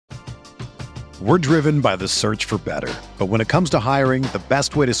We're driven by the search for better. But when it comes to hiring, the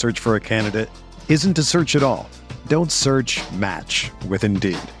best way to search for a candidate isn't to search at all. Don't search, match with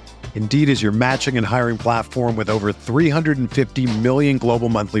Indeed. Indeed is your matching and hiring platform with over 350 million global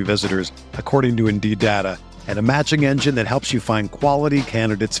monthly visitors, according to Indeed data, and a matching engine that helps you find quality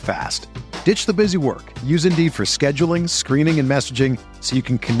candidates fast. Ditch the busy work. Use Indeed for scheduling, screening, and messaging so you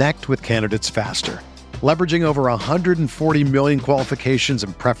can connect with candidates faster. Leveraging over 140 million qualifications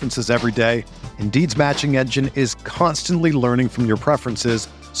and preferences every day, Indeed's matching engine is constantly learning from your preferences,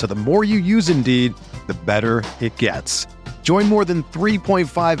 so the more you use Indeed, the better it gets. Join more than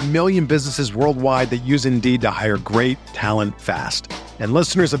 3.5 million businesses worldwide that use Indeed to hire great talent fast. And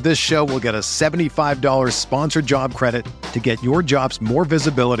listeners of this show will get a $75 sponsored job credit to get your jobs more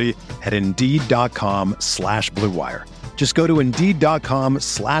visibility at Indeed.com/Blue Wire. Just go to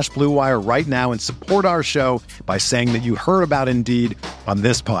Indeed.com/Blue Wire right now and support our show by saying that you heard about Indeed on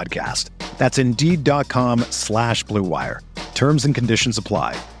this podcast. That's Indeed.com/Blue Wire. Terms and conditions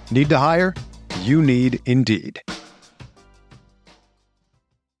apply. Need to hire? You need Indeed.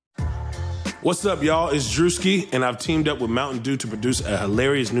 What's up, y'all? It's Drewski, and I've teamed up with Mountain Dew to produce a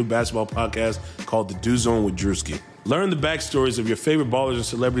hilarious new basketball podcast called The Dew Zone with Drewski. Learn the backstories of your favorite ballers and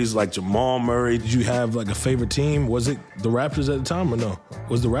celebrities like Jamal Murray. Did you have like a favorite team? Was it the Raptors at the time or no?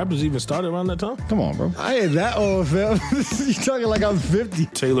 Was the Raptors even started around that time? Come on, bro. I ain't that old, fam. You talking like I'm 50.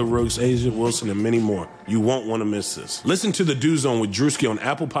 Taylor Rooks, Asia Wilson, and many more. You won't want to miss this. Listen to The Dew Zone with Drewski on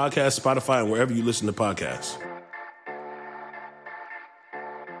Apple Podcasts, Spotify, and wherever you listen to podcasts.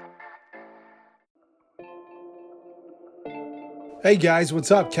 Hey guys, what's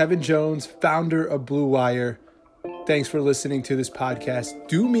up? Kevin Jones, founder of Blue Wire. Thanks for listening to this podcast.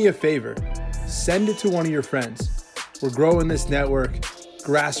 Do me a favor, send it to one of your friends. We're growing this network,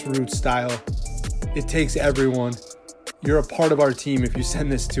 grassroots style. It takes everyone. You're a part of our team if you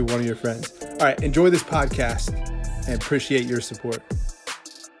send this to one of your friends. All right, enjoy this podcast and appreciate your support.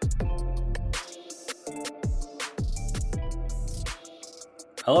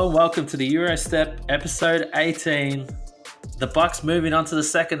 Hello and welcome to the Eurostep episode 18. The Bucks moving on to the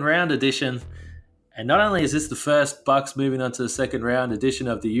second round edition. And not only is this the first Bucks moving on to the second round edition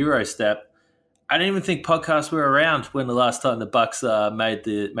of the Eurostep, I don't even think podcasts were around when the last time the Bucks made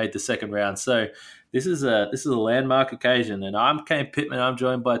the second round. So this is a landmark occasion. And I'm Kane Pittman. I'm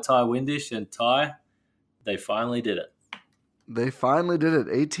joined by Ty Windish. And Ty, they finally did it. They finally did it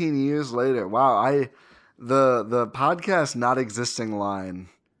 18 years later. Wow, the podcast not existing line,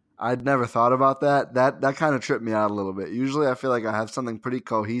 I'd never thought about that. That kind of tripped me out a little bit. Usually I feel like I have something pretty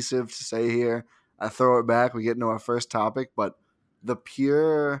cohesive to say here. I throw it back, we get into our first topic, but the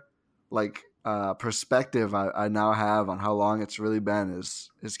pure perspective I now have on how long it's really been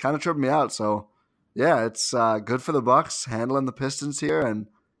is kind of tripping me out. So yeah, it's good for the Bucks handling the Pistons here and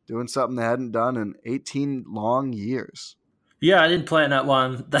doing something they hadn't done in 18 long years. Yeah, I didn't plan that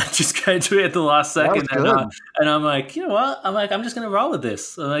one. That just came to me at the last second, and I'm like, you know what? I'm just going to roll with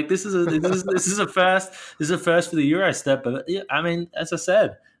this. I'm like, this is a first. This is a first for the Eurostep. But yeah, I mean, as I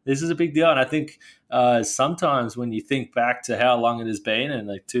said, this is a big deal. And I think sometimes when you think back to how long it has been, and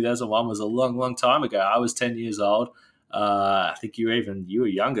like 2001 was a long, long time ago. I was 10 years old. I think you were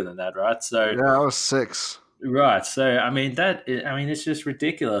younger than that, right? So yeah, I was 6. Right. So I mean it's just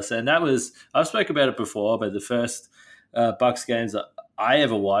ridiculous. And that was, I've spoken about it before, but the first Bucks games that I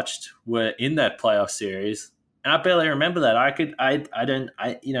ever watched were in that playoff series, and I barely remember that. I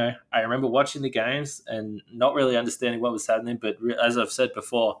remember watching the games and not really understanding what was happening, but as I've said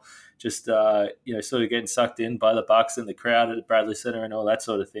before, just sort of getting sucked in by the Bucks and the crowd at the Bradley Center and all that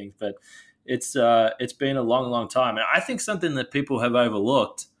sort of thing. But it's been a long, long time, and I think something that people have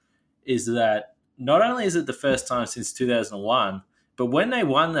overlooked is that not only is it the first time since 2001. But when they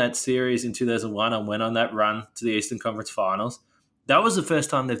won that series in 2001 and went on that run to the Eastern Conference Finals, that was the first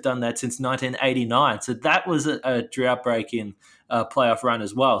time they've done that since 1989. So that was a drought-breaking playoff run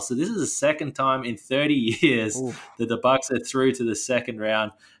as well. So this is the second time in 30 years that the Bucks are through to the second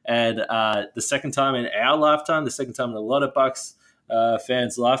round, and the second time in our lifetime, the second time in a lot of Bucks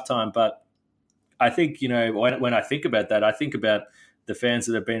fans' lifetime. But I think, when I think about that, I think about the fans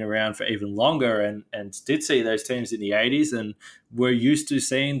that have been around for even longer and did see those teams in the 80s and were used to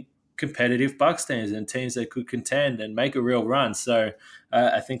seeing competitive Bucks teams and teams that could contend and make a real run. So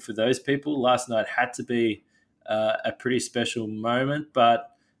I think for those people, last night had to be a pretty special moment.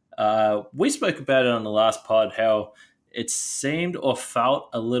 But we spoke about it on the last pod, how it seemed or felt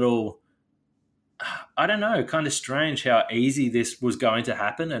a little, I don't know, kind of strange how easy this was going to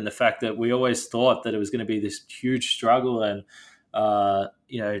happen, and the fact that we always thought that it was going to be this huge struggle and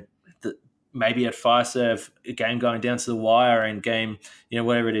maybe at Fiserv, a game going down to the wire, and game,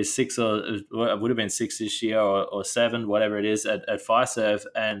 whatever it is, 6 or it would have been 6 this year or 7, whatever it is at Fiserv,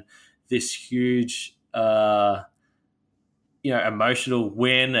 and this huge, emotional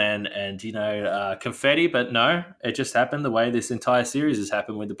win and confetti. But no, it just happened the way this entire series has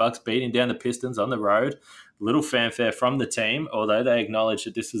happened, with the Bucks beating down the Pistons on the road. Little fanfare from the team, although they acknowledged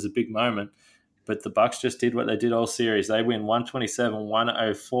that this was a big moment. But the Bucks just did what they did all series. They win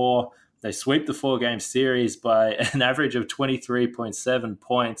 127-104. They sweep the 4-game series by an average of 23.7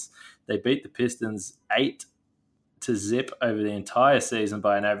 points. They beat the Pistons 8-0 over the entire season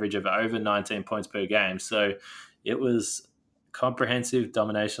by an average of over 19 points per game. So it was comprehensive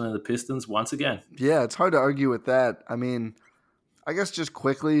domination of the Pistons once again. Yeah, it's hard to argue with that. I mean, I guess just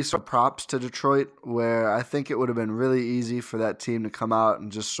quickly, so props to Detroit, where I think it would have been really easy for that team to come out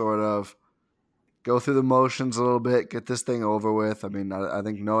and just sort of go through the motions a little bit, get this thing over with. I mean, I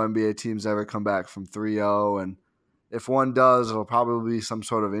think no NBA team's ever come back from 3-0, and if one does, it'll probably be some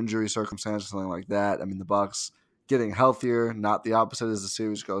sort of injury circumstance or something like that. I mean, the Bucks getting healthier, not the opposite as the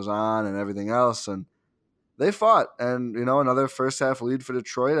series goes on and everything else, and they fought. And, another first-half lead for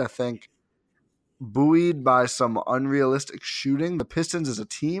Detroit, I think, buoyed by some unrealistic shooting. The Pistons as a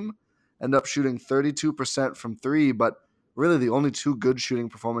team end up shooting 32% from 3, but really the only 2 good shooting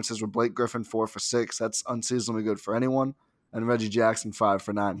performances were Blake Griffin 4 for 6. That's unseasonably good for anyone. And Reggie Jackson 5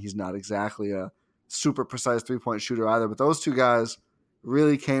 for 9. He's not exactly a super precise 3-point shooter either, but those 2 guys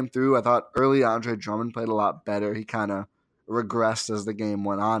really came through. I thought early Andre Drummond played a lot better. He kind of regressed as the game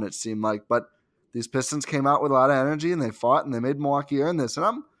went on, it seemed like. But these Pistons came out with a lot of energy, and they fought, and they made Milwaukee earn this. And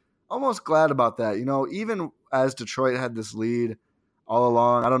I'm almost glad about that. Even as Detroit had this lead all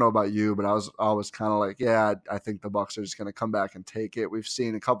along, I don't know about you, but I was always kind of like, yeah, I think the Bucks are just going to come back and take it. We've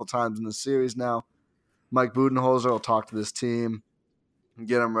seen a couple times in the series now, Mike Budenholzer will talk to this team,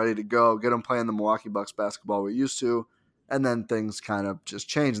 get them ready to go, get them playing the Milwaukee Bucks basketball we're used to, and then things kind of just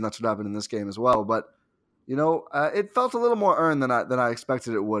change, and that's what happened in this game as well. But, it felt a little more earned than I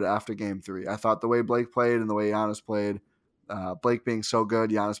expected it would after Game 3. I thought the way Blake played and the way Giannis played, Blake being so good,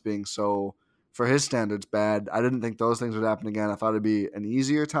 Giannis being so, for his standards, bad. I didn't think those things would happen again. I thought it'd be an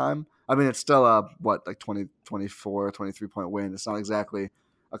easier time. I mean, it's still a, 24, 23-point win. It's not exactly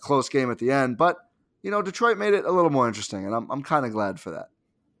a close game at the end, but, Detroit made it a little more interesting, and I'm kind of glad for that.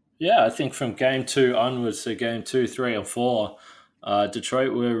 Yeah, I think from Game 2 onwards, so Game 2, 3, and 4,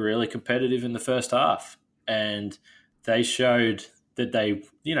 Detroit were really competitive in the first half, and they showed that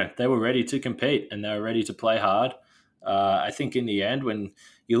they were ready to compete and they were ready to play hard. I think in the end, when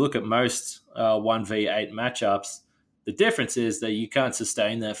you look at most 1v8 matchups, the difference is that you can't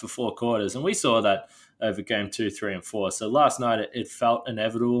sustain that for 4 quarters. And we saw that over Game 2, 3, and 4. So last night it felt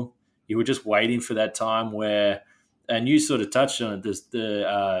inevitable. You were just waiting for that time where, and you sort of touched on it,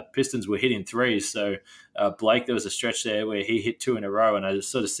 the Pistons were hitting threes. So Blake, there was a stretch there where he hit 2 in a row, and I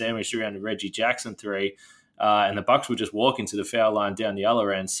sort of sandwiched around the Reggie Jackson 3. And the Bucks were just walking to the foul line down the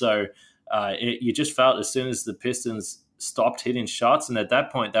other end. So you just felt as soon as the Pistons stopped hitting shots, and at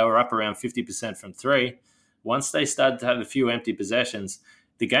that point they were up around 50% from 3. Once they started to have a few empty possessions,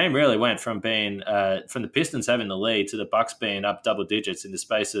 the game really went from being from the Pistons having the lead to the Bucks being up double digits in the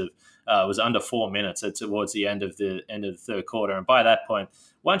space of it was under 4 minutes towards the end of the third quarter. And by that point,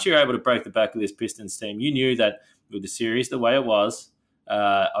 once you're able to break the back of this Pistons team, you knew that with the series the way it was,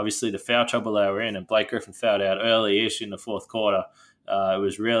 obviously the foul trouble they were in, and Blake Griffin fouled out early-ish in the fourth quarter. It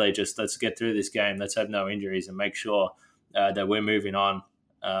was really just, let's get through this game, let's have no injuries, and make sure that we're moving on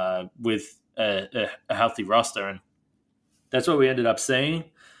with a healthy roster. And that's what we ended up seeing.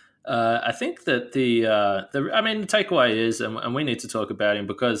 I think that the takeaway is, and we need to talk about him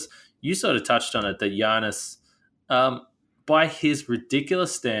because you sort of touched on it, that Giannis, by his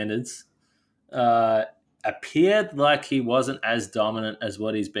ridiculous standards, appeared like he wasn't as dominant as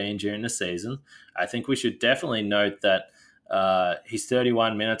what he's been during the season. I think we should definitely note that his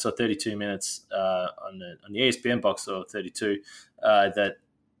 31 minutes or 32 minutes on the ESPN box, or 32,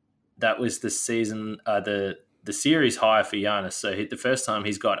 that was the season, the series high for Giannis. So the first time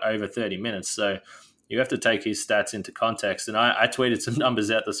he's got over 30 minutes. So you have to take his stats into context. And I tweeted some numbers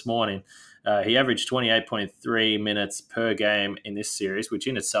out this morning. He averaged 28.3 minutes per game in this series, which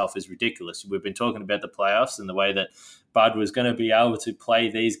in itself is ridiculous. We've been talking about the playoffs and the way that Bud was going to be able to play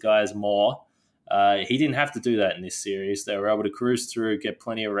these guys more. He didn't have to do that in this series. They were able to cruise through, get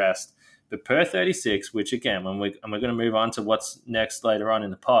plenty of rest. But per 36, which again, we're going to move on to what's next later on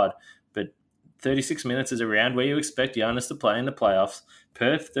in the pod, but 36 minutes is around where you expect Giannis to play in the playoffs.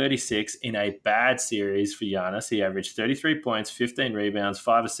 Per 36 in a bad series for Giannis, he averaged 33 points, 15 rebounds,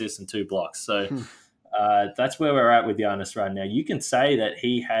 5 assists, and 2 blocks. So That's where we're at with Giannis right now. You can say that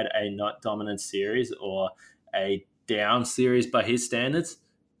he had a not dominant series or a down series by his standards,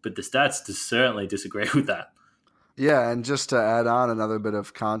 but the stats certainly disagree with that. Yeah, and just to add on another bit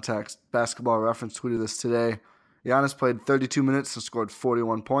of context, Basketball Reference tweeted this today. Giannis played 32 minutes and scored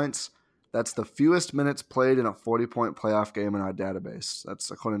 41 points. That's the fewest minutes played in a 40-point playoff game in our database.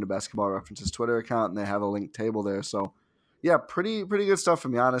 That's according to Basketball Reference's Twitter account, and they have a linked table there. So, yeah, pretty good stuff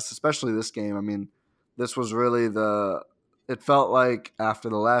from Giannis, especially this game. I mean, this was really it felt like after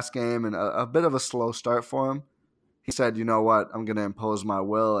the last game and a bit of a slow start for him, he said, you know what, I'm going to impose my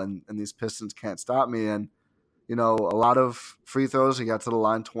will, and these Pistons can't stop me. And, a lot of free throws. He got to the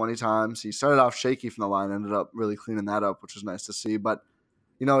line 20 times. He started off shaky from the line, ended up really cleaning that up, which was nice to see. But,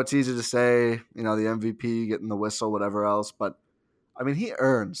 it's easy to say, the MVP, getting the whistle, whatever else. But, I mean, he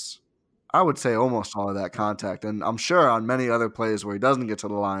earns, I would say, almost all of that contact. And I'm sure on many other plays where he doesn't get to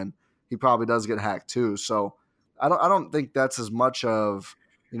the line, he probably does get hacked too. So I don't think that's as much of,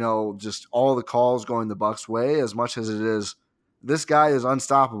 just all the calls going the Bucks' way as much as it is this guy is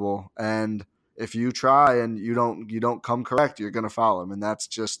unstoppable. And if you try and you don't come correct, you're going to foul him. And that's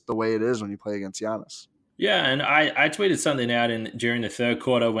just the way it is when you play against Giannis. Yeah, and I tweeted something out during the third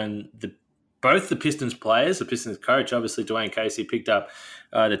quarter when both the Pistons players, the Pistons coach, obviously Dwayne Casey, picked up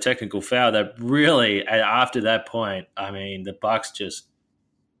the technical foul that really, after that point, I mean, the Bucks just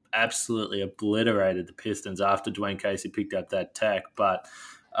absolutely obliterated the Pistons after Dwayne Casey picked up that tech. But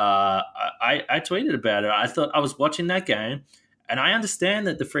I tweeted about it. I thought I was watching that game, and I understand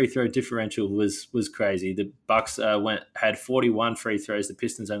that the free throw differential was crazy. The Bucks had 41 free throws, the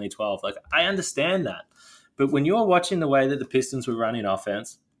Pistons only 12. Like, I understand that. But when you're watching the way that the Pistons were running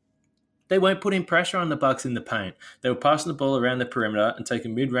offense, they weren't putting pressure on the Bucks in the paint. They were passing the ball around the perimeter and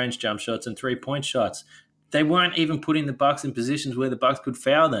taking mid-range jump shots and three-point shots. They weren't even putting the Bucks in positions where the Bucks could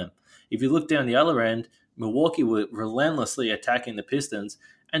foul them. If you look down the other end, Milwaukee were relentlessly attacking the Pistons.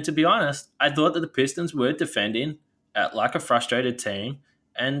 And to be honest, I thought that the Pistons were defending like a frustrated team,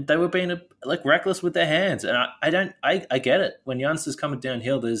 and they were being reckless with their hands. And I get it. When Giannis is coming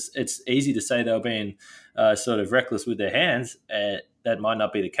downhill, it's easy to say they were being sort of reckless with their hands. That might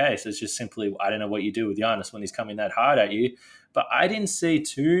not be the case. It's just simply, I don't know what you do with Giannis when he's coming that hard at you. But I didn't see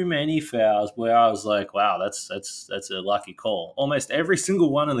too many fouls where I was like, wow, that's a lucky call. Almost every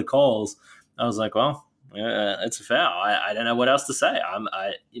single one of the calls, I was like, well, it's a foul. I don't know what else to say.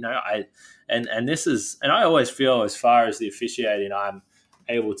 This is, and I always feel, as far as the officiating, I'm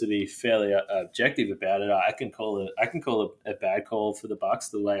able to be fairly objective about it. I can call it a bad call for the Bucks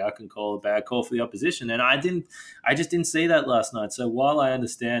the way I can call a bad call for the opposition. And I just didn't see that last night. So while I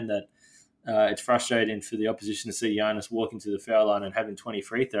understand that it's frustrating for the opposition to see Giannis walking to the foul line and having 20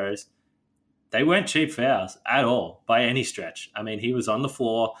 free throws, they weren't cheap fouls at all by any stretch. I mean, he was on the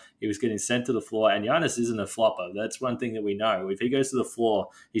floor. He was getting sent to the floor. And Giannis isn't a flopper. That's one thing that we know. If he goes to the floor,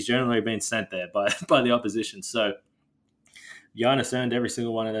 he's generally been sent there by the opposition. So Giannis earned every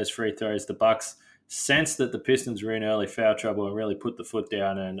single one of those free throws. The Bucks sensed that the Pistons were in early foul trouble and really put the foot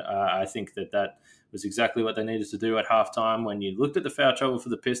down. And I think that was exactly what they needed to do at halftime. When you looked at the foul trouble for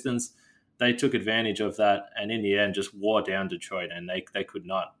the Pistons, they took advantage of that and in the end just wore down Detroit, and they could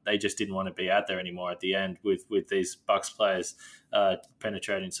not. They just didn't want to be out there anymore at the end with these Bucks players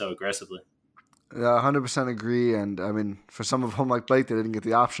penetrating so aggressively. Yeah, 100% agree. And, I mean, for some of them like Blake, they didn't get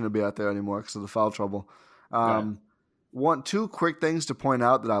the option to be out there anymore because of the foul trouble. Two quick things to point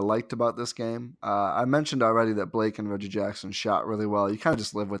out that I liked about this game. I mentioned already that Blake and Reggie Jackson shot really well. You kind of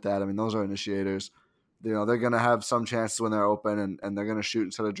just live with that. I mean, those are initiators. They're going to have some chances when they're open, and they're going to shoot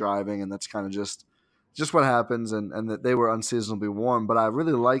instead of driving, and that's kind of just what happens, and that they were unseasonably warm. But I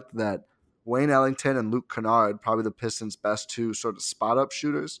really liked that Wayne Ellington and Luke Kennard, probably the Pistons' best two sort of spot-up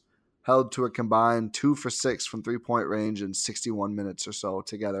shooters, held to a combined 2 for 6 from three-point range in 61 minutes or so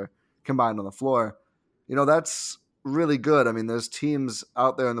together, combined on the floor. That's really good. I mean, there's teams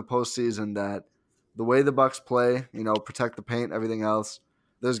out there in the postseason that the way the Bucks play, protect the paint, everything else,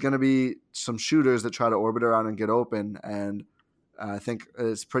 there's going to be some shooters that try to orbit around and get open. And I think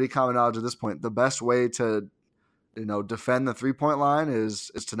it's pretty common knowledge at this point. The best way to, defend the 3-point line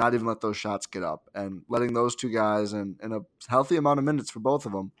is to not even let those shots get up, and letting those two guys in a healthy amount of minutes for both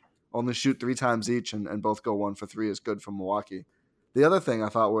of them only shoot 3 times each and both go 1 for 3 is good for Milwaukee. The other thing I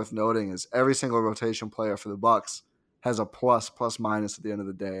thought worth noting is every single rotation player for the Bucks has a plus minus at the end of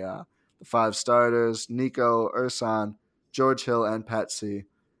the day. The 5 starters, Nico, Ersan, George Hill, and Pat C.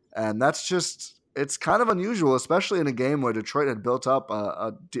 And that's just, it's kind of unusual, especially in a game where Detroit had built up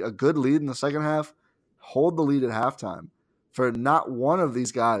a good lead in the second half, hold the lead at halftime. For not one of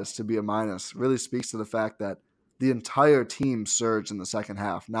these guys to be a minus really speaks to the fact that the entire team surged in the second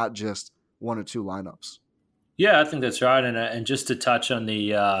half, not just one or two lineups. Yeah, I think that's right. And just to touch on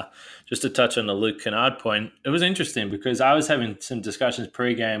the Luke Kennard point, it was interesting because I was having some discussions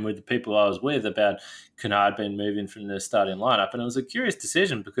pre-game with the people I was with about Kennard being moving from the starting lineup, and it was a curious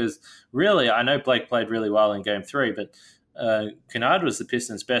decision because really, I know Blake played really well in Game 3, but Kennard was the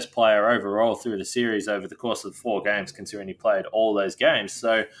Pistons' best player overall through the series over the course of 4 games, considering he played all those games.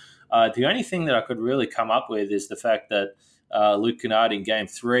 So the only thing that I could really come up with is the fact that Luke Kennard in Game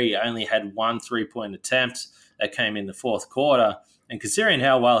 3 only had 1 3-point attempt that came in the fourth quarter. And considering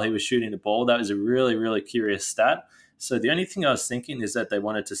how well he was shooting the ball, that was a really, really curious stat. So the only thing I was thinking is that they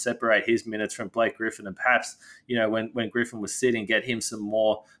wanted to separate his minutes from Blake Griffin and perhaps, when Griffin was sitting, get him some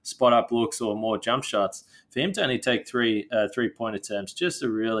more spot-up looks or more jump shots. For him to only take 3 3-point attempts, just a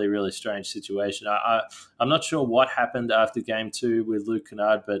really, really strange situation. I'm not sure what happened after Game 2 with Luke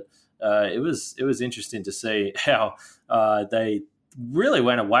Kennard, but it was interesting to see how they really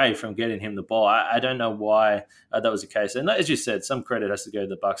went away from getting him the ball. I don't know why that was the case. And as you said, some credit has to go to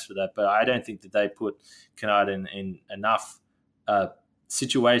the Bucks for that, but I don't think that they put Kennard in enough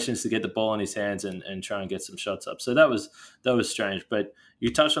situations to get the ball in his hands and try and get some shots up. So that was strange. But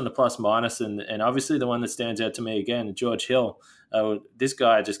you touched on the plus minus, and obviously the one that stands out to me again, George Hill. This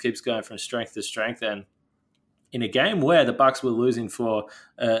guy just keeps going from strength to strength, and in a game where the Bucks were losing for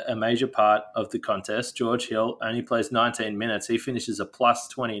a major part of the contest, George Hill only plays 19 minutes. He finishes a plus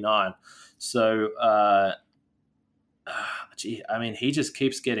 29. So, he just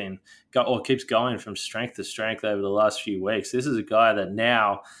keeps going from strength to strength over the last few weeks. This is a guy that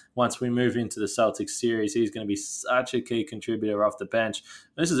now, once we move into the Celtics series, he's going to be such a key contributor off the bench.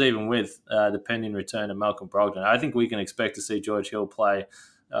 This is even with the pending return of Malcolm Brogdon. I think we can expect to see George Hill play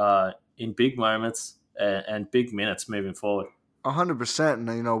in big moments and big minutes moving forward. 100%.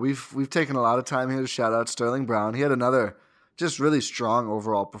 And, we've taken a lot of time here to shout out Sterling Brown. He had another just really strong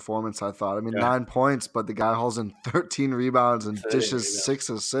overall performance, I thought. 9 points, but the guy hauls in 13 rebounds and dishes 6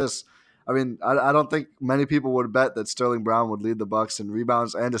 assists. I don't think many people would bet that Sterling Brown would lead the Bucks in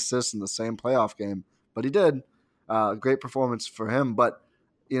rebounds and assists in the same playoff game, but he did. Great performance for him. But,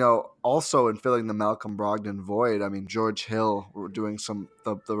 also in filling the Malcolm Brogdon void, George Hill doing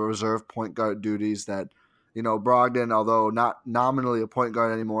the reserve point guard duties that, Brogdon, although not nominally a point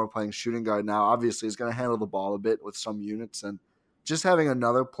guard anymore, playing shooting guard now, obviously is going to handle the ball a bit with some units. And just having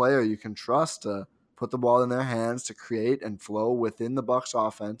another player you can trust to put the ball in their hands to create and flow within the Bucks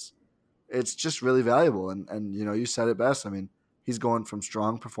offense, it's just really valuable. And you said it best. He's going from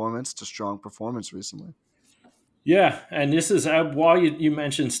strong performance to strong performance recently. Yeah, and this is while you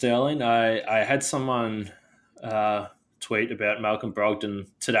mentioned Sterling, I had someone tweet about Malcolm Brogdon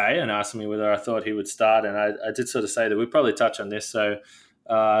today and asked me whether I thought he would start, and I did sort of say that we'd probably touch on this, so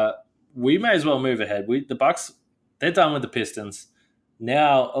we may as well move ahead. The Bucks, they're done with the Pistons.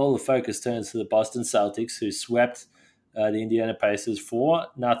 Now all the focus turns to the Boston Celtics, who swept the Indiana Pacers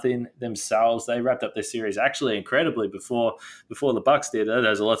 4-0 themselves. They wrapped up their series actually incredibly before the Bucks did. That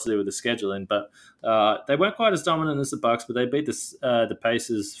has a lot to do with the scheduling, but they weren't quite as dominant as the Bucks, but they beat the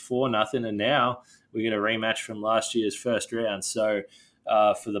Pacers 4-0, and now we get a rematch from last year's first round. So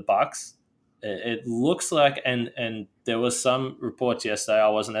for the Bucks, it looks like, and there was some reports yesterday. I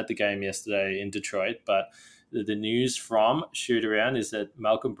wasn't at the game yesterday in Detroit, but the news from shoot around is that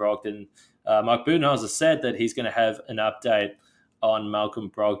Malcolm Brogdon, Mike Budenholzer said that he's going to have an update on Malcolm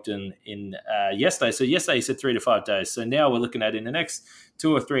Brogdon in yesterday. So yesterday he said 3 to 5 days. So now we're looking at in the next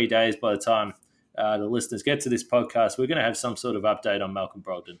 2 or 3 days, by the time the listeners get to this podcast, we're going to have some sort of update on Malcolm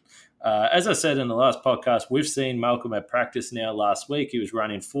Brogdon. As I said in the last podcast, we've seen Malcolm at practice now last week. He was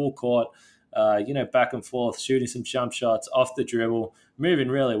running full court, back and forth, shooting some jump shots off the dribble, moving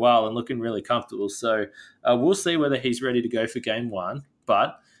really well and looking really comfortable. So we'll see whether he's ready to go for game 1.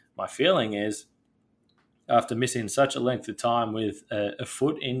 But my feeling is, after missing such a length of time with a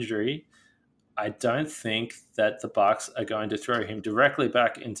foot injury, I don't think that the Bucks are going to throw him directly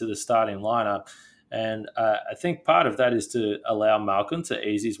back into the starting lineup. And I think part of that is to allow Malcolm to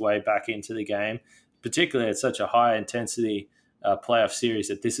ease his way back into the game, particularly at such a high intensity playoff series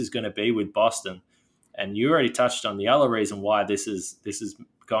that this is going to be with Boston. And you already touched on the other reason why this is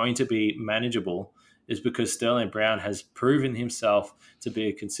going to be manageable is because Sterling Brown has proven himself to be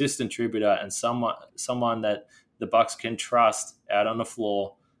a consistent contributor and someone that the Bucks can trust out on the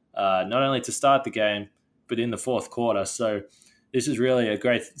floor, not only to start the game, but in the fourth quarter. So this is really a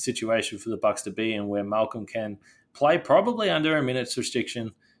great situation for the Bucks to be in, where Malcolm can play probably under a minute's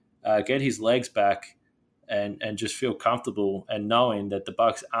restriction, get his legs back, and just feel comfortable and knowing that the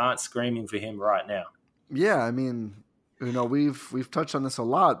Bucks aren't screaming for him right now. Yeah, we've touched on this a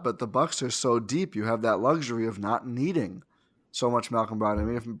lot, but the Bucks are so deep. You have that luxury of not needing so much Malcolm Brogdon. I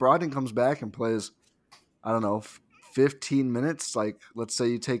mean, if Brogdon comes back and plays, I don't know, 15 minutes, like let's say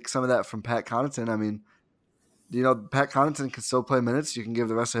you take some of that from Pat Connaughton. I mean, Pat Connaughton can still play minutes. You can give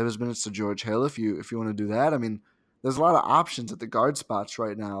the rest of his minutes to George Hill if you want to do that. I mean, there's a lot of options at the guard spots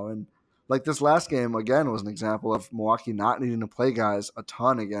right now. And like this last game, again, was an example of Milwaukee not needing to play guys a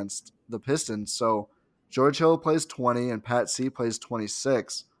ton against the Pistons. So George Hill plays 20 and Pat C plays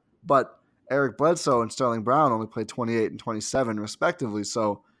 26. But Eric Bledsoe and Sterling Brown only played 28 and 27 respectively.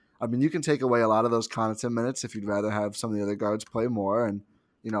 So, I mean, you can take away a lot of those Connaughton minutes if you'd rather have some of the other guards play more. And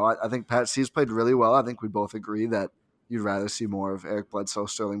I think Pat C's played really well. I think we both agree that you'd rather see more of Eric Bledsoe,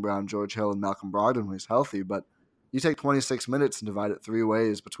 Sterling Brown, George Hill, and Malcolm Brogdon when he's healthy. But you take 26 minutes and divide it 3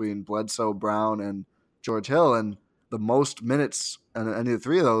 ways between Bledsoe, Brown, and George Hill, and the most minutes in any of the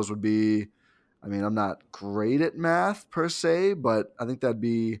 3 of those would be, I mean, I'm not great at math per se, but I think that'd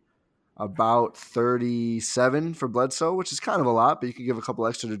be about 37 for Bledsoe, which is kind of a lot, but you could give a couple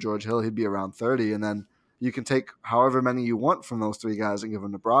extra to George Hill. He'd be around 30, and then you can take however many you want from those 3 guys and give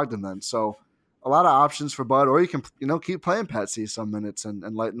them to Brogdon then. So a lot of options for Bud, or you can, keep playing Pat C some minutes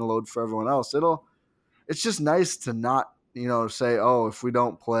and lighten the load for everyone else. It's just nice to not, say, oh, if we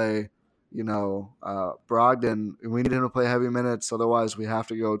don't play, Brogdon, we need him to play heavy minutes. Otherwise we have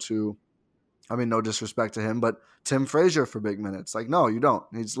to go to, I mean, no disrespect to him, but Tim Frazier for big minutes. Like, no, you don't.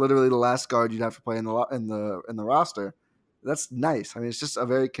 He's literally the last guard you'd have to play in the roster. That's nice. I mean, it's just a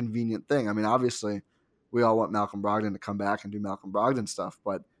very convenient thing. I mean, obviously, we all want Malcolm Brogdon to come back and do Malcolm Brogdon stuff,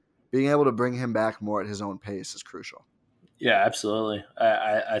 but being able to bring him back more at his own pace is crucial. Yeah, absolutely.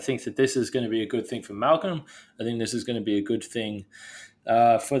 I think that this is going to be a good thing for Malcolm. I think this is going to be a good thing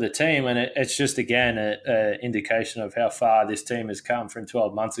for the team, and it's just, again, an indication of how far this team has come from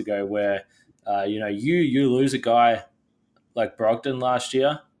 12 months ago where, you lose a guy like Brogdon last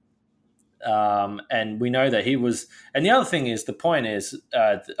year, and we know that he was – and the other thing is, the point is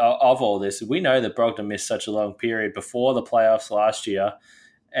of all this, we know that Brogdon missed such a long period before the playoffs last year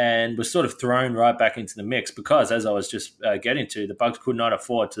and was sort of thrown right back into the mix because, as I was just getting to, the Bucks could not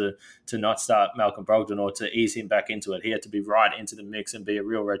afford to not start Malcolm Brogdon or to ease him back into it. He had to be right into the mix and be a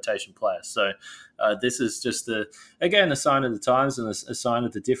real rotation player. So this is just, a sign of the times and a sign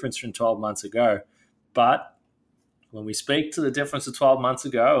of the difference from 12 months ago. But when we speak to the difference of 12 months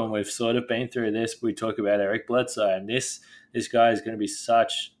ago, and we've sort of been through this, we talk about Eric Bledsoe, and this guy is going to be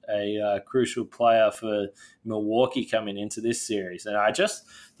such a crucial player for Milwaukee coming into this series. And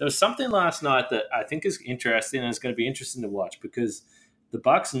there was something last night that I think is interesting, and it's going to be interesting to watch because the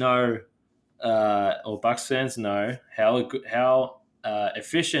Bucks know, or Bucks fans know, how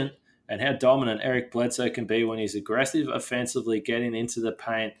efficient and how dominant Eric Bledsoe can be when he's aggressive offensively, getting into the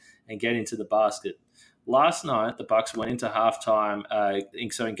paint and getting to the basket. Last night, the Bucks went into halftime.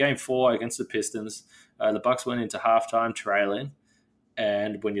 So in Game 4 against the Pistons, the Bucks went into halftime trailing.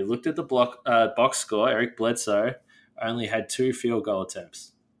 And when you looked at the box score, Eric Bledsoe only had 2 field goal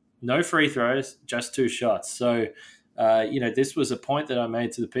attempts. No free throws, just 2 shots. So, this was a point that I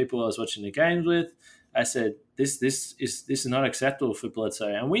made to the people I was watching the games with. I said, this is not acceptable for Bledsoe.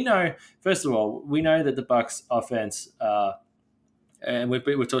 And we know, first of all, that the Bucks offense, and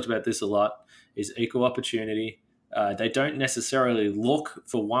we've talked about this a lot, is equal opportunity. They don't necessarily look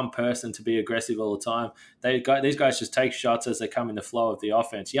for one person to be aggressive all the time. These guys just take shots as they come in the flow of the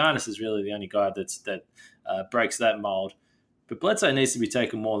offense. Giannis is really the only guy that breaks that mold. But Bledsoe needs to be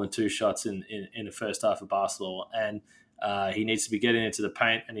taking more than 2 shots in the first half of basketball, and he needs to be getting into the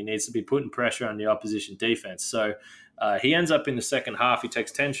paint, and he needs to be putting pressure on the opposition defense. So he ends up in the second half. He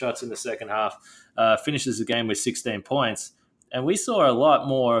takes 10 shots in the second half, finishes the game with 16 points. And we saw a lot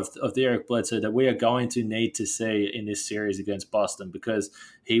more of the Eric Bledsoe that we are going to need to see in this series against Boston because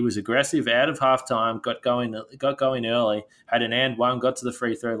he was aggressive out of halftime, got going early, had an and one, got to the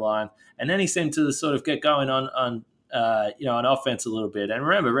free throw line, and then he seemed to sort of get going on offense a little bit. And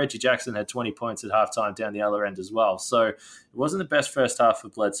remember, Reggie Jackson had 20 points at halftime down the other end as well. So it wasn't the best first half for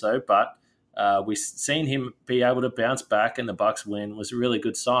Bledsoe, but we've seen him be able to bounce back, and the Bucks win was a really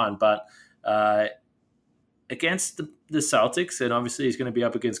good sign. But against the Celtics, and obviously he's going to be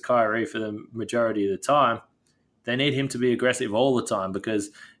up against Kyrie for the majority of the time, they need him to be aggressive all the time because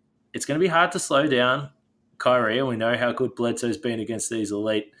it's going to be hard to slow down Kyrie, and we know how good Bledsoe's been against these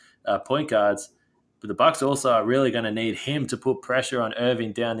elite point guards. But the Bucks also are really going to need him to put pressure on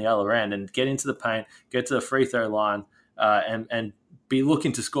Irving down the other end and get into the paint, get to the free throw line, and be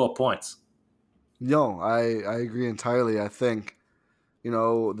looking to score points. No, I agree entirely. I think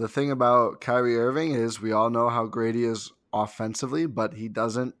the thing about Kyrie Irving is we all know how great he is offensively, but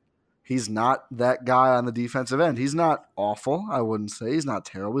he's not that guy on the defensive end. He's not awful, I wouldn't say. He's not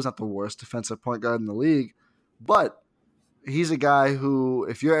terrible. He's not the worst defensive point guard in the league. But he's a guy who,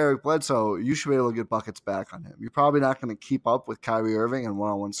 if you're Eric Bledsoe, you should be able to get buckets back on him. You're probably not going to keep up with Kyrie Irving in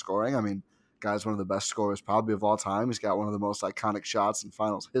one-on-one scoring. I mean, guy's one of the best scorers probably of all time. He's got one of the most iconic shots in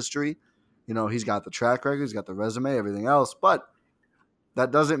finals history. He's got the track record, he's got the resume, everything else. But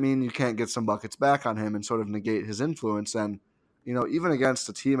that doesn't mean you can't get some buckets back on him and sort of negate his influence. And, even against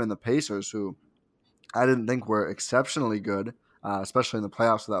a team in the Pacers who I didn't think were exceptionally good, especially in the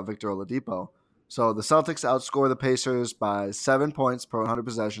playoffs without Victor Oladipo. So the Celtics outscore the Pacers by 7 points per 100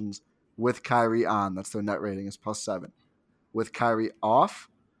 possessions with Kyrie on. That's their net rating is +7. With Kyrie off,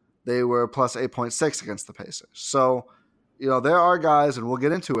 they were plus 8.6 against the Pacers. So, there are guys, and we'll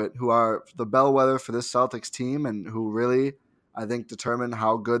get into it, who are the bellwether for this Celtics team and who really, I think, determine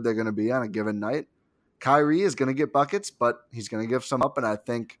how good they're going to be on a given night. Kyrie is going to get buckets, but he's going to give some up, and I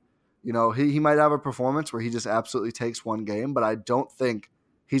think, he might have a performance where he just absolutely takes one game, but I don't think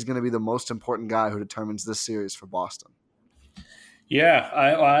he's going to be the most important guy who determines this series for Boston. Yeah,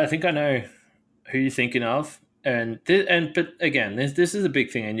 I think I know who you're thinking of, but again, this is a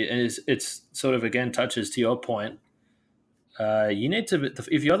big thing, and it's sort of again touches to your point. You need to,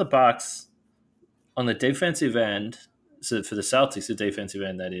 if you're the Bucks on the defensive end, so for the Celtics, the defensive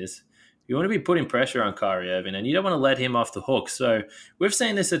end that is, you want to be putting pressure on Kyrie Irving, and you don't want to let him off the hook. So we've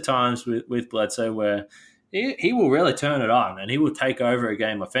seen this at times with Bledsoe where he will really turn it on and he will take over a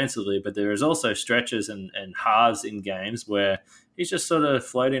game offensively, but there is also stretches and halves in games where he's just sort of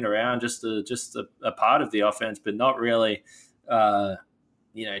floating around, just a part of the offense, but not really,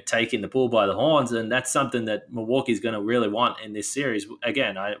 taking the bull by the horns. And that's something that Milwaukee's going to really want in this series.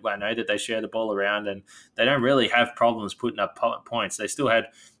 Again, I know that they share the ball around and they don't really have problems putting up points. They still had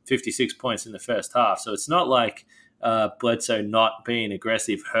 56 points in the first half. So it's not like Bledsoe not being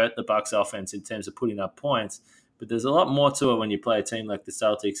aggressive hurt the Bucks offense in terms of putting up points, but there's a lot more to it when you play a team like the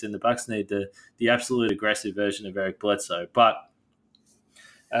Celtics, and the Bucks need the absolute aggressive version of Eric Bledsoe. But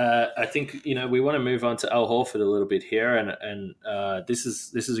I think we want to move on to Al Horford a little bit here, and this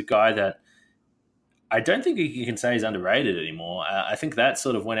is a guy that I don't think you can say is underrated anymore. I think that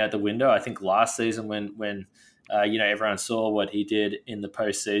sort of went out the window. I think last season when everyone saw what he did in the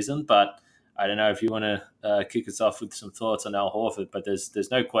postseason, but I don't know if you want to kick us off with some thoughts on Al Horford, but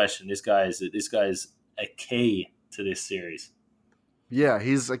there's no question this guy is a key to this series. Yeah,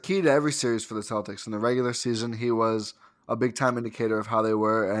 he's a key to every series for the Celtics. In the regular season, he was a big-time indicator of how they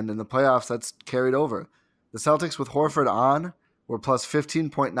were, and in the playoffs, that's carried over. The Celtics with Horford on were plus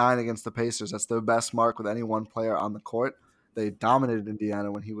 15.9 against the Pacers. That's their best mark with any one player on the court. They dominated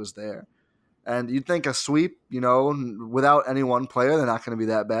Indiana when he was there. And you'd think a sweep, without any one player, they're not going to be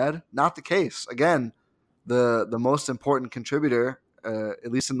that bad. Not the case. Again, the most important contributor,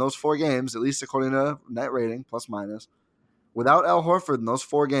 at least in those 4 games, at least according to net rating, plus minus, without Al Horford in those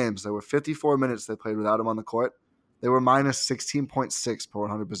 4 games, there were 54 minutes they played without him on the court. They were minus 16.6 per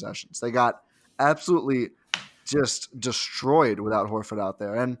 100 possessions. They got absolutely just destroyed without Horford out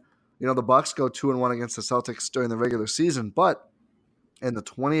there. And, the Bucks go 2-1 against the Celtics during the regular season, but in the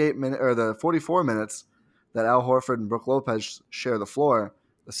 44 minutes that Al Horford and Brook Lopez share the floor,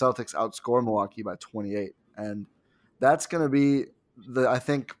 the Celtics outscore Milwaukee by 28. And that's going to be I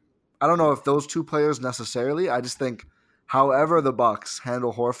don't know if those 2 players necessarily. I just think however the Bucks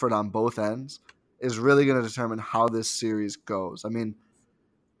handle Horford on both ends is really going to determine how this series goes. I mean,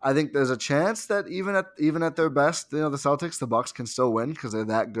 I think there's a chance that even at their best, the Celtics, the Bucks can still win because they're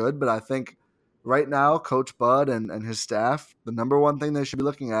that good. But I think right now, Coach Bud and his staff, the number one thing they should be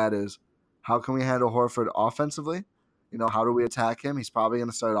looking at is how can we handle Horford offensively? How do we attack him? He's probably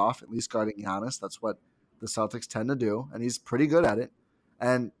going to start off at least guarding Giannis. That's what the Celtics tend to do, and he's pretty good at it.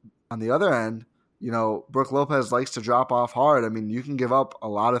 And on the other end, Brook Lopez likes to drop off hard. I mean, you can give up a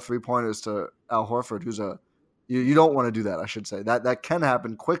lot of 3-pointers to Al Horford, who's you don't want to do that, I should say. That can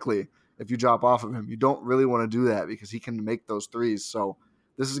happen quickly if you drop off of him. You don't really want to do that because he can make those threes. So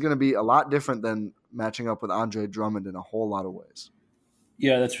this is going to be a lot different than matching up with Andre Drummond in a whole lot of ways.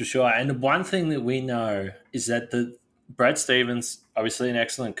 Yeah, that's for sure. And one thing that we know is that Brad Stevens, obviously an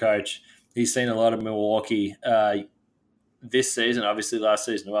excellent coach, he's seen a lot of Milwaukee this season, obviously last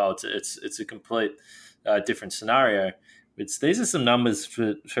season as well. It's a complete different scenario. These are some numbers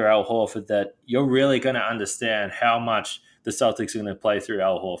for Al Horford that you're really going to understand how much the Celtics are going to play through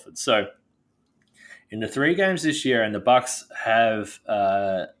Al Horford. So in the 3 games this year, and the Bucks have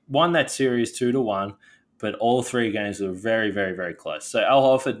won that series 2-1, but all 3 games were very, very, very close. So Al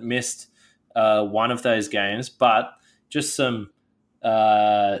Horford missed one of those games, but just some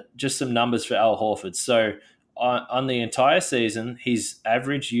numbers for Al Horford. So on the entire season, his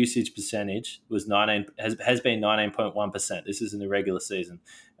average usage percentage was has been 19.1%. This is in the regular season.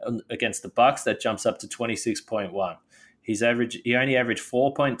 Against the Bucks, that jumps up to 26.1. He only averaged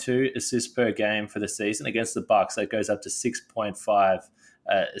 4.2 assists per game for the season. Against the Bucks, that goes up to 6.5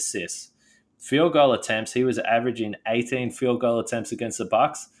 assists. Field goal attempts, he was averaging 18 field goal attempts against the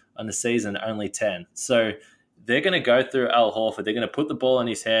Bucks. On the season, only 10. So they're going to go through Al Horford. They're going to put the ball in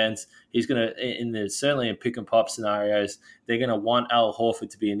his hands. He's going to, certainly in pick and pop scenarios, they're going to want Al Horford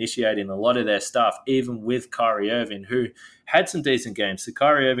to be initiating a lot of their stuff, even with Kyrie Irving, who had some decent games. So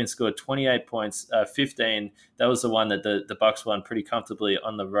Kyrie Irving scored 28 points, 15. That was the one that the Bucks won pretty comfortably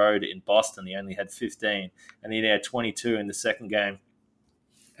on the road in Boston. He only had 15, and he had 22 in the second game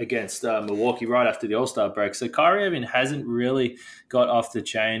against Milwaukee right after the All-Star break. So Kyrie Irving hasn't really got off the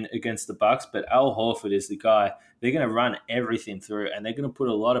chain against the Bucks, but Al Horford is the guy. They're going to run everything through, and they're going to put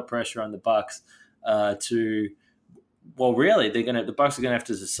a lot of pressure on the Bucks the Bucks are going to have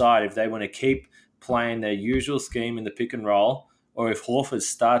to decide if they want to keep playing their usual scheme in the pick and roll, or if Horford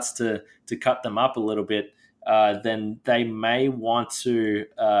starts to cut them up a little bit, then they may want to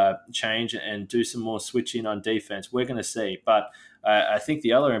change and do some more switching on defense. We're going to see. But I think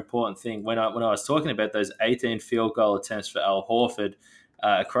the other important thing, when I was talking about those 18 field goal attempts for Al Horford,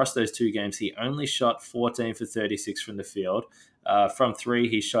 across those two games, he only shot 14 for 36 from the field. From three,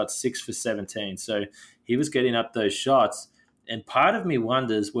 he shot 6 for 17. So he was getting up those shots. And part of me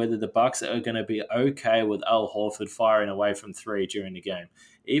wonders whether the Bucks are going to be okay with Al Horford firing away from three during the game.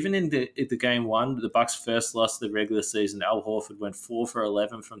 Even in the game one, the Bucks first lost the regular season, Al Horford went 4 for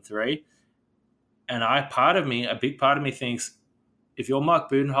 11 from three. And a big part of me thinks, if you're Mark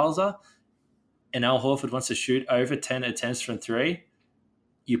Budenholzer and Al Horford wants to shoot over 10 attempts from three,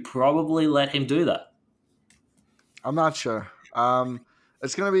 you probably let him do that. I'm not sure.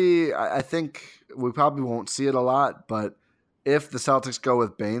 It's going to be, I think we probably won't see it a lot, but if the Celtics go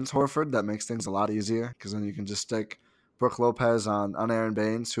with Baines Horford, that makes things a lot easier, because then you can just stick Brook Lopez on Aaron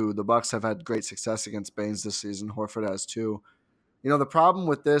Baines, who the Bucks have had great success against Baines this season. Horford has too. The problem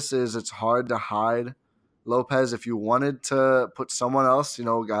with this is it's hard to hide Lopez. If you wanted to put someone else, a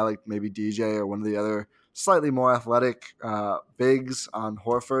guy like maybe DJ or one of the other slightly more athletic bigs on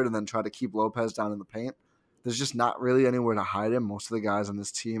Horford, and then try to keep Lopez down in the paint, there's just not really anywhere to hide him. Most of the guys on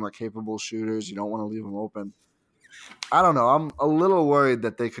this team are capable shooters. You don't want to leave them open. I don't know. I'm a little worried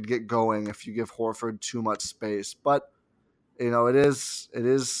that they could get going if you give Horford too much space. But, it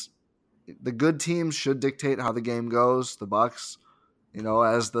is the good teams should dictate how the game goes. The Bucks,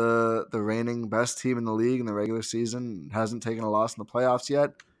 as the reigning best team in the league in the regular season, hasn't taken a loss in the playoffs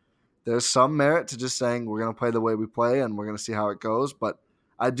yet. There's some merit to just saying we're going to play the way we play and we're going to see how it goes. But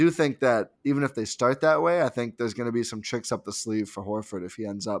I do think that even if they start that way, I think there's going to be some tricks up the sleeve for Horford if he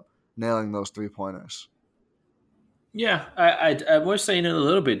ends up nailing those 3-pointers. Yeah, we're seeing it a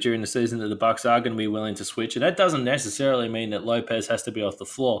little bit during the season that the Bucks are going to be willing to switch, and that doesn't necessarily mean that Lopez has to be off the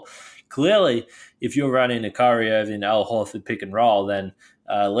floor. Clearly, if you're running a Kyrie Irving, Al Horford pick and roll, then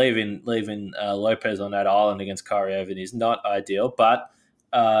leaving Lopez on that island against Kyrie Irving is not ideal. But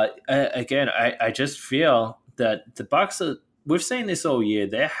again, I just feel that the Bucks are. We've seen this all year.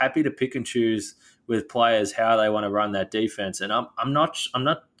 They're happy to pick and choose with players how they want to run that defense, and I'm not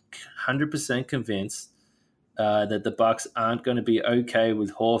 100% convinced that the Bucks aren't going to be okay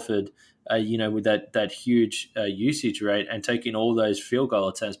with Horford, with that huge usage rate and taking all those field goal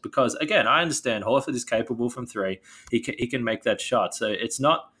attempts. Because again, I understand Horford is capable from three; he can make that shot. So it's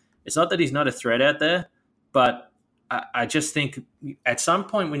not that he's not a threat out there, but I just think at some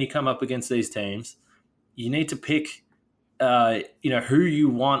point when you come up against these teams, you need to pick. Who you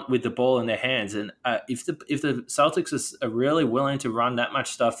want with the ball in their hands. And if the Celtics are really willing to run that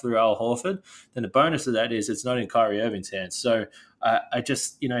much stuff through Al Horford, then the bonus of that is it's not in Kyrie Irving's hands. So I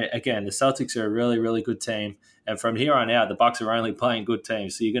just, again, the Celtics are a really, really good team. And from here on out, the Bucks are only playing good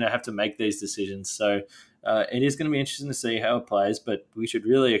teams. So you're going to have to make these decisions. So it is going to be interesting to see how it plays, but we should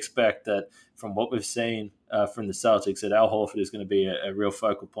really expect that from what we've seen from the Celtics, that Al Horford is going to be a real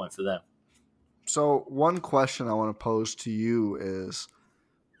focal point for them. So one question I want to pose to you is,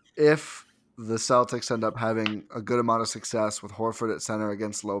 if the Celtics end up having a good amount of success with Horford at center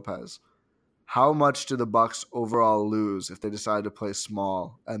against Lopez, how much do the Bucks overall lose if they decide to play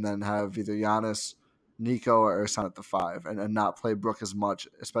small and then have either Giannis, Nico, or Ersan at the 5 and not play Brook as much,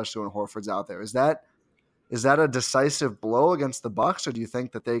 especially when Horford's out there? Is that a decisive blow against the Bucks, or do you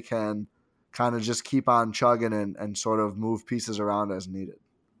think that they can kind of just keep on chugging and sort of move pieces around as needed?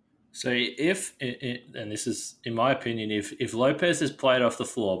 So and this is in my opinion, if Lopez is played off the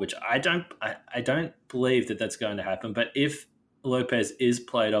floor, which I don't believe that that's going to happen, but if Lopez is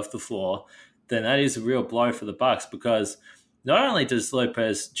played off the floor, then that is a real blow for the Bucks, because not only does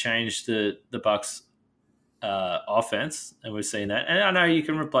Lopez change the Bucks offense, and we've seen that, and I know you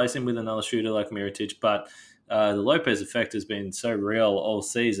can replace him with another shooter like Mirotic, but The Lopez effect has been so real all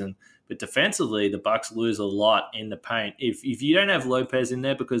season. But defensively, the Bucks lose a lot in the paint. If you don't have Lopez in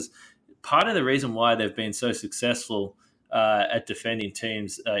there, because part of the reason why they've been so successful at defending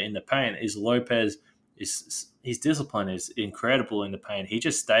teams in the paint is Lopez. His discipline is incredible in the paint. He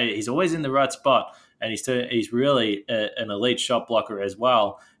just stays. He's always in the right spot, and he's really an elite shot blocker as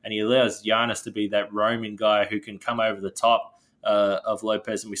well. And he allows Giannis to be that roaming guy who can come over the top of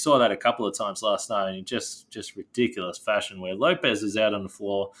Lopez, and we saw that a couple of times last night in just ridiculous fashion, where Lopez is out on the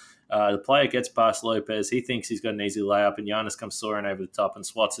floor. The player gets past Lopez. He thinks he's got an easy layup, and Giannis comes soaring over the top and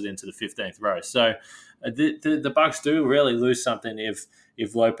swats it into the 15th row. So the Bucks do really lose something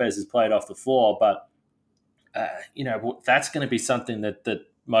if Lopez is played off the floor, but that's going to be something that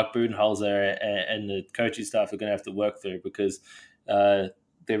Mike Budenholzer and the coaching staff are going to have to work through, because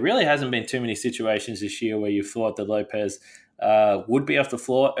there really hasn't been too many situations this year where you thought that Lopez would be off the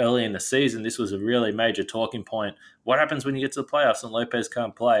floor early in the season. This was a really major talking point. What happens when you get to the playoffs and Lopez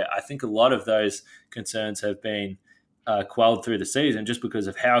can't play? I think a lot of those concerns have been quelled through the season just because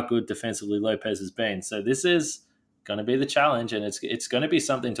of how good defensively Lopez has been. So this is going to be the challenge, and it's going to be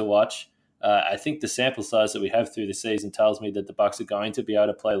something to watch. I think the sample size that we have through the season tells me that the Bucks are going to be able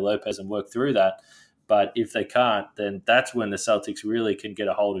to play Lopez and work through that. But if they can't, then that's when the Celtics really can get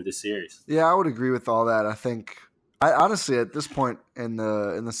a hold of the series. Yeah, I would agree with all that. I think, honestly, at this point in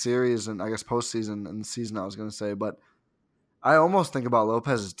the series, and I guess postseason and the season, I was going to say, but I almost think about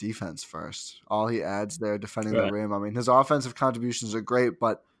Lopez's defense first. All he adds there, defending the rim. I mean, his offensive contributions are great,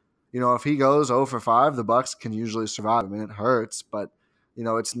 but if he goes 0 for 5, the Bucks can usually survive. I mean, it hurts, but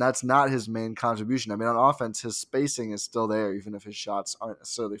that's not his main contribution. I mean, on offense, his spacing is still there, even if his shots aren't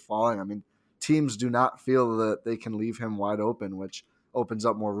necessarily falling. I mean, teams do not feel that they can leave him wide open, which opens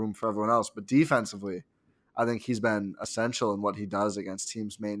up more room for everyone else. But defensively, I think he's been essential in what he does against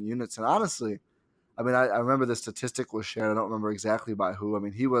teams' main units. And honestly, I mean, I remember the statistic was shared. I don't remember exactly by who. I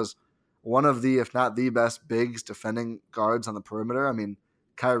mean, he was one of the, if not the best bigs defending guards on the perimeter. I mean,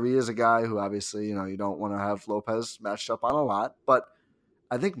 Kyrie is a guy who obviously, you don't want to have Lopez matched up on a lot, but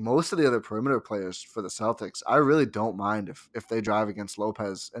I think most of the other perimeter players for the Celtics, I really don't mind if they drive against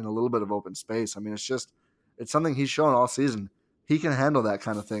Lopez in a little bit of open space. I mean, it's something he's shown all season. He can handle that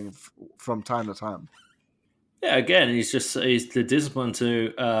kind of thing from time to time. Yeah, again, he's the discipline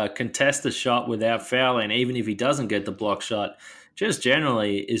to contest the shot without fouling, even if he doesn't get the block shot. Just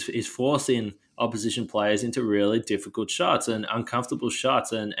generally is forcing opposition players into really difficult shots and uncomfortable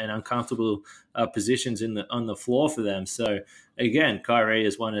shots and uncomfortable positions on the floor for them. So again, Kyrie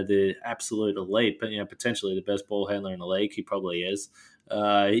is one of the absolute elite, but potentially the best ball handler in the league. He probably is.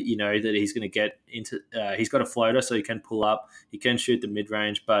 That he's going to get into. He's got a floater, so he can pull up. He can shoot the mid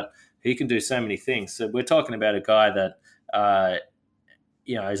range, but he can do so many things. So we're talking about a guy that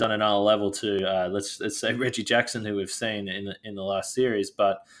is on another level to let's say Reggie Jackson, who we've seen in the last series.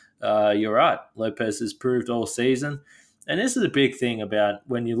 But you're right, Lopez has proved all season, and this is a big thing about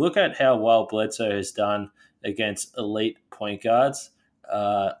when you look at how well Bledsoe has done against elite point guards.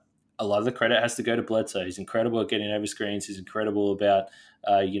 A lot of the credit has to go to Bledsoe. He's incredible at getting over screens. He's incredible about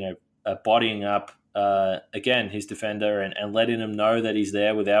bodying up. Again, his defender and letting him know that he's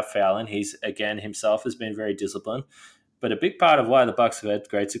there without fouling. He's, again, himself has been very disciplined. But a big part of why the Bucks have had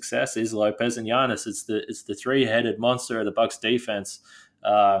great success is Lopez and Giannis. It's the three-headed monster of the Bucks defense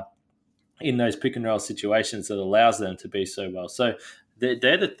in those pick-and-roll situations that allows them to be so well. So they're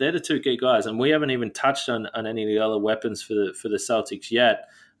the two key guys. And we haven't even touched on any of the other weapons for the Celtics yet.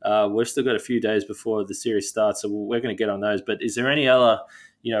 We've still got a few days before the series starts, so we're going to get on those. But is there any other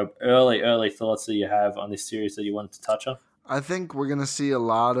early thoughts that you have on this series that you wanted to touch on? I think we're going to see a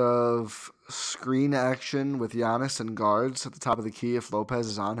lot of screen action with Giannis and guards at the top of the key if Lopez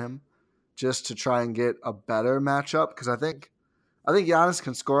is on him, just to try and get a better matchup. Because I think Giannis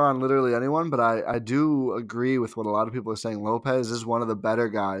can score on literally anyone, but I do agree with what a lot of people are saying. Lopez is one of the better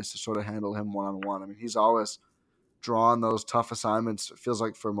guys to sort of handle him one-on-one. I mean, he's always drawn those tough assignments, it feels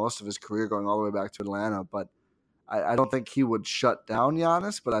like, for most of his career, going all the way back to Atlanta. But I don't think he would shut down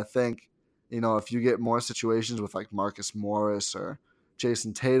Giannis, but I think, if you get more situations with like Marcus Morris or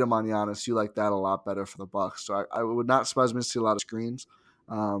Jason Tatum on Giannis, you like that a lot better for the Bucks. So I would not surprise me to see a lot of screens.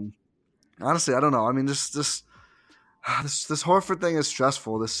 Honestly, I don't know. I mean, this Horford thing is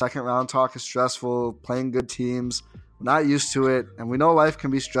stressful. This second round talk is stressful. Playing good teams, we're not used to it, and we know life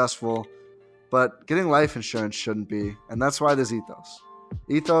can be stressful. But getting life insurance shouldn't be, and that's why there's Ethos.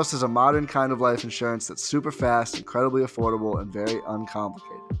 Ethos is a modern kind of life insurance that's super fast, incredibly affordable, and very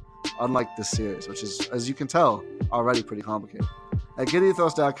uncomplicated. Unlike this series, which is, as you can tell, already pretty complicated. At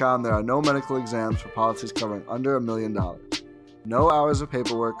GetEthos.com, there are no medical exams for policies covering under $1 million. No hours of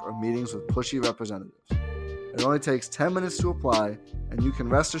paperwork or meetings with pushy representatives. It only takes 10 minutes to apply, and you can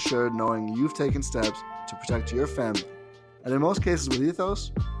rest assured knowing you've taken steps to protect your family. And in most cases with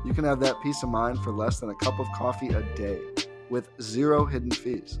Ethos, you can have that peace of mind for less than a cup of coffee a day, with 0 hidden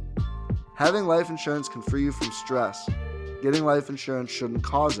fees. Having life insurance can free you from stress. Getting life insurance shouldn't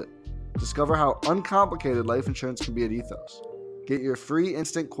cause it. Discover how uncomplicated life insurance can be at Ethos. Get your free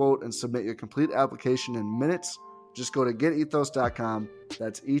instant quote and submit your complete application in minutes. Just go to getethos.com.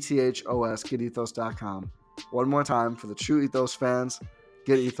 That's ETHOS, getethos.com. One more time for the true Ethos fans,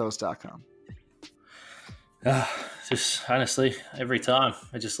 getethos.com. Just honestly, every time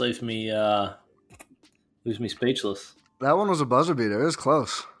it just leaves me speechless. That one was a buzzer beater. It was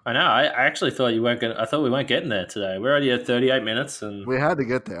close. I know. I actually thought you weren't going. I thought we weren't getting there today. We're already at 38 minutes, and we had to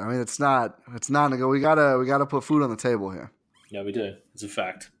get there. I mean, it's not to go. We gotta put food on the table here. Yeah, we do. It's a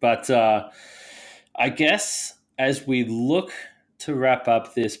fact. But I guess as we look to wrap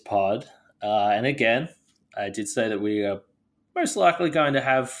up this pod, and again, I did say that we are most likely going to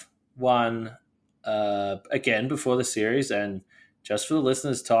have one again before the series, and just for the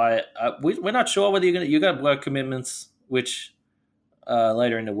listeners, Ty, we're not sure whether you got work commitments, which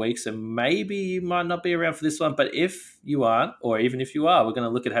later in the week, so maybe you might not be around for this one. But if you aren't, or even if you are, we're going to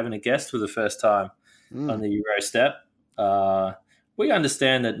look at having a guest for the first time on the Euro Step. We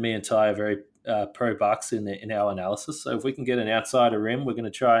understand that me and Ty are very pro Bucks in our analysis, so if we can get an outsider in, we're going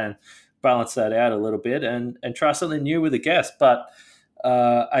to try and balance that out a little bit and try something new with a guest. But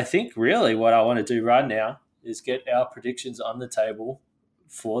I think really what I want to do right now is get our predictions on the table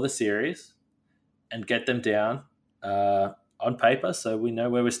for the series and get them down on paper so we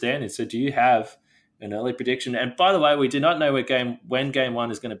know where we're standing. So do you have an early prediction? And by the way, we do not know when game one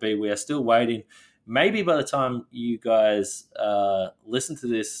is going to be. We are still waiting. Maybe by the time you guys listen to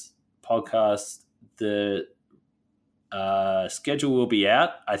this podcast, the schedule will be out.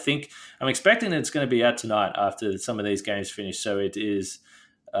 I'm expecting it's going to be out tonight after some of these games finish. So it is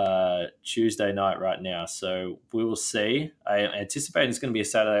Tuesday night right now. So we will see. I anticipate it's going to be a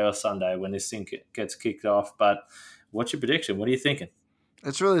Saturday or Sunday when this thing gets kicked off. But what's your prediction? What are you thinking?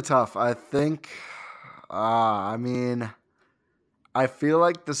 It's really tough. I think, I feel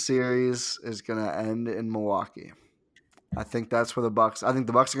like the series is going to end in Milwaukee. I think that's where the Bucks are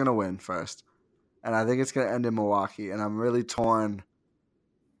going to win first. And I think it's going to end in Milwaukee. And I'm really torn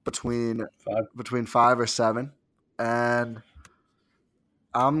between 5 or 7. And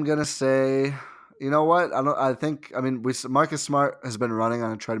I'm going to say, you know what? Marcus Smart has been running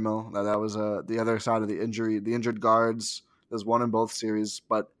on a treadmill. That was the other side of the injury. The injured guards, there's one in both series.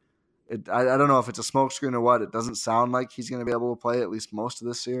 But I don't know if it's a smokescreen or what. It doesn't sound like he's going to be able to play at least most of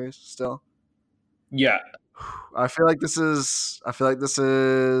this series still. Yeah. I feel like this is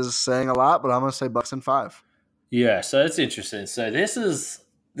saying a lot, but I'm going to say Bucks in 5. Yeah, so it's interesting. So this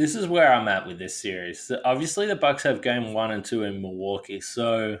is where I'm at with this series. So obviously, the Bucks have game 1 and 2 in Milwaukee.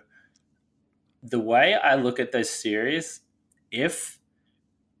 So the way I look at this series, if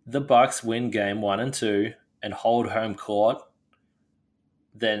the Bucks win game 1 and 2 and hold home court,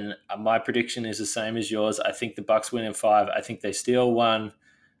 then my prediction is the same as yours. I think the Bucks win in 5. I think they steal 1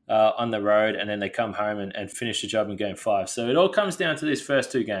 on the road, and then they come home and finish the job in game 5. So it all comes down to these first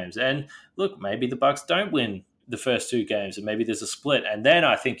 2 games. And look, maybe the Bucks don't win the first 2 games, and maybe there's a split. And then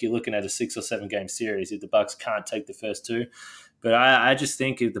I think you're looking at a 6 or 7 game series if the Bucks can't take the first 2. But I just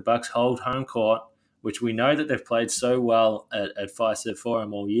think if the Bucks hold home court, which we know that they've played so well at Fiserv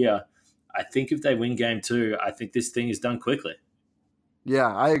Forum all year, I think if they win game 2, I think this thing is done quickly.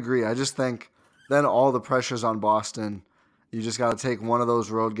 Yeah, I agree. I just think then all the pressure's on Boston. You just got to take one of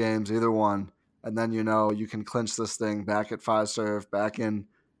those road games, either one, and then you can clinch this thing back at Fiserv, back in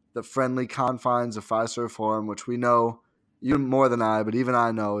the friendly confines of Fiserv Forum, which we know, you more than I, but even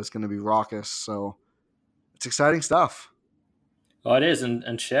I know is going to be raucous. So it's exciting stuff. Oh, it is,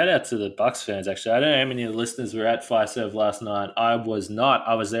 and shout out to the Bucks fans, actually. I don't know how many of the listeners were at Fiserv last night. I was not.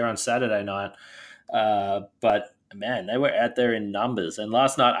 I was there on Saturday night. But, man, they were out there in numbers. And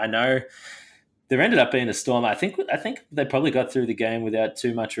last night, I know there ended up being a storm. I think they probably got through the game without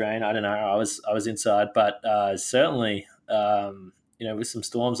too much rain. I don't know. I was inside. But certainly, with some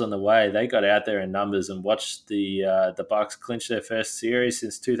storms on the way, they got out there in numbers and watched the Bucks clinch their first series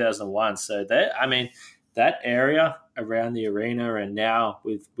since 2001. So, that area around the arena, and now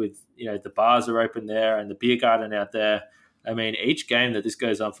with the bars are open there and the beer garden out there. I mean, each game that this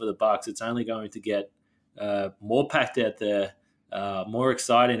goes on for the Bucks, it's only going to get more packed out there, more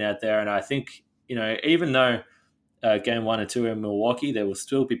exciting out there. And I think even though game 1 and 2 in Milwaukee, there will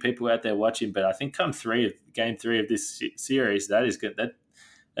still be people out there watching. But I think come game 3 of this series, that's going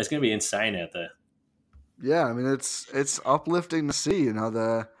to be insane out there. Yeah, I mean it's uplifting to see.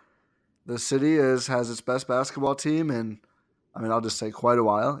 the city has its best basketball team in, I mean, I'll just say quite a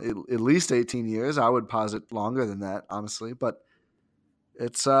while, at least 18 years. I would posit longer than that, honestly. But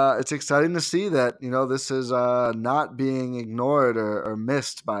it's exciting to see that, this is not being ignored or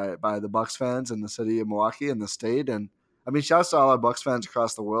missed by the Bucks fans in the city of Milwaukee and the state. And I mean, shouts to all our Bucks fans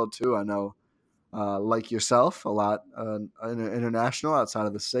across the world too. I know, like yourself, a lot international, outside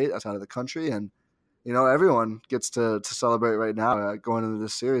of the state, outside of the country, and everyone gets to celebrate right now going into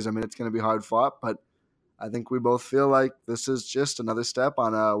this series. I mean, it's going to be hard fought, but I think we both feel like this is just another step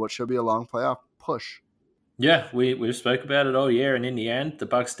on what should be a long playoff push. Yeah, we've spoke about it all year, and in the end, the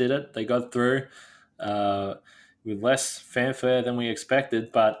Bucks did it. They got through with less fanfare than we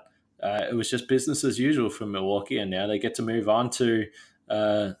expected, but it was just business as usual for Milwaukee, and now they get to move on to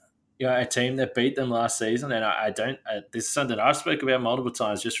a team that beat them last season. And this is something I've spoken about multiple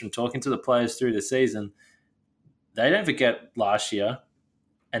times just from talking to the players through the season. They don't forget last year,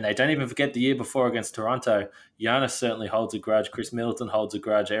 and they don't even forget the year before against Toronto. Giannis certainly holds a grudge. Chris Middleton holds a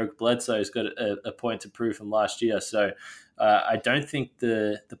grudge. Eric Bledsoe's got a point to prove from last year. So I don't think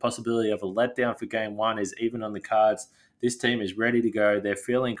the possibility of a letdown for Game 1 is even on the cards. This team is ready to go. They're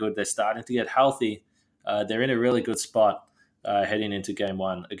feeling good. They're starting to get healthy. They're in a really good spot heading into Game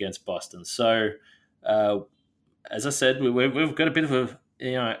 1 against Boston. So as I said, we've got a bit of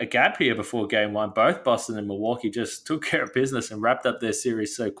a gap here before Game 1. Both Boston and Milwaukee just took care of business and wrapped up their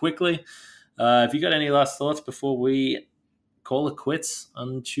series so quickly. Have you got any last thoughts before we call it quits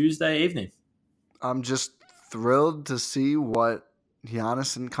on Tuesday evening? I'm just thrilled to see what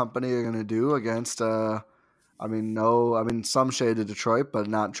Giannis and company are going to do against, some shade to Detroit, but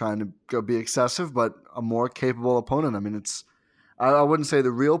not trying to go be excessive, but a more capable opponent. I mean, I wouldn't say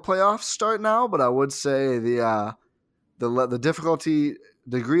the real playoffs start now, but I would say the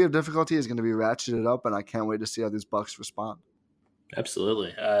degree of difficulty is going to be ratcheted up, and I can't wait to see how these Bucks respond.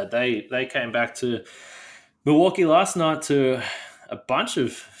 Absolutely. They came back to Milwaukee last night to a bunch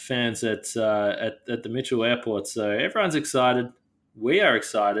of fans at the Mitchell Airport. So everyone's excited. We are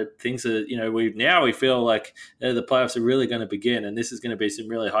excited. Things are, we feel like the playoffs are really going to begin, and this is going to be some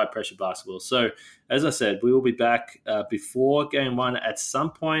really high pressure basketball. So as I said, we will be back before Game 1 at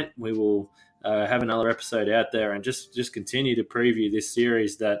some point. We will have another episode out there and just continue to preview this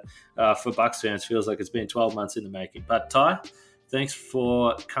series that for Bucks fans feels like it's been 12 months in the making. But Ty, thanks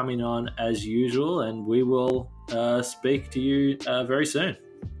for coming on as usual, and we will speak to you very soon.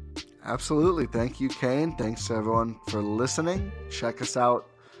 Absolutely. Thank you, Kane. Thanks to everyone for listening. Check us out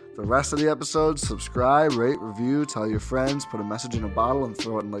the rest of the episodes. Subscribe, rate, review, tell your friends, put a message in a bottle and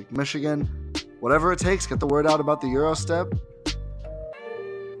throw it in Lake Michigan. Whatever it takes, get the word out about the Eurostep.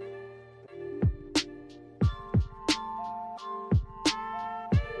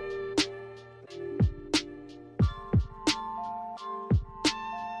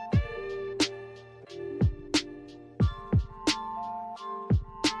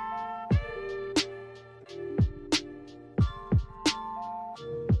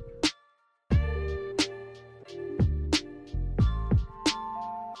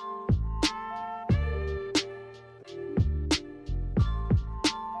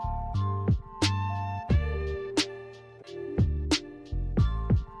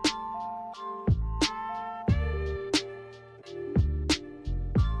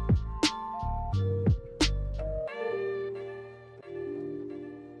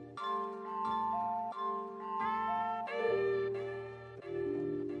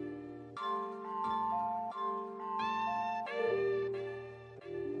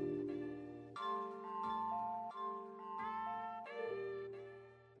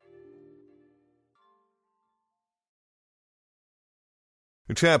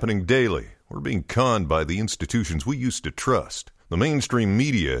 It's happening daily. We're being conned by the institutions we used to trust. The mainstream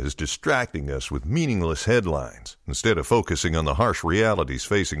media is distracting us with meaningless headlines instead of focusing on the harsh realities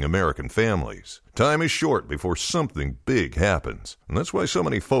facing American families. Time is short before something big happens, and that's why so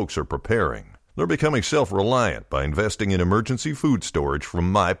many folks are preparing. They're becoming self-reliant by investing in emergency food storage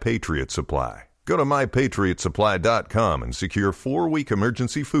from My Patriot Supply. Go to MyPatriotSupply.com and secure 4-week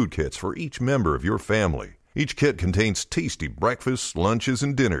emergency food kits for each member of your family. Each kit contains tasty breakfasts, lunches,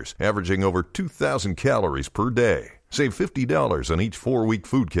 and dinners, averaging over 2,000 calories per day. Save $50 on each 4-week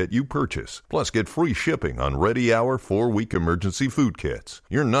food kit you purchase. Plus, get free shipping on Ready Hour 4-week emergency food kits.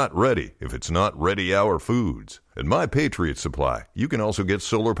 You're not ready if it's not Ready Hour Foods. At My Patriot Supply, you can also get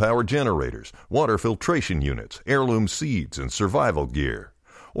solar power generators, water filtration units, heirloom seeds, and survival gear.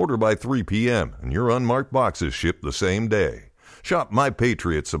 Order by 3 p.m. and your unmarked boxes ship the same day. Shop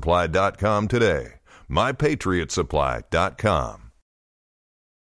MyPatriotSupply.com today. MyPatriotSupply.com.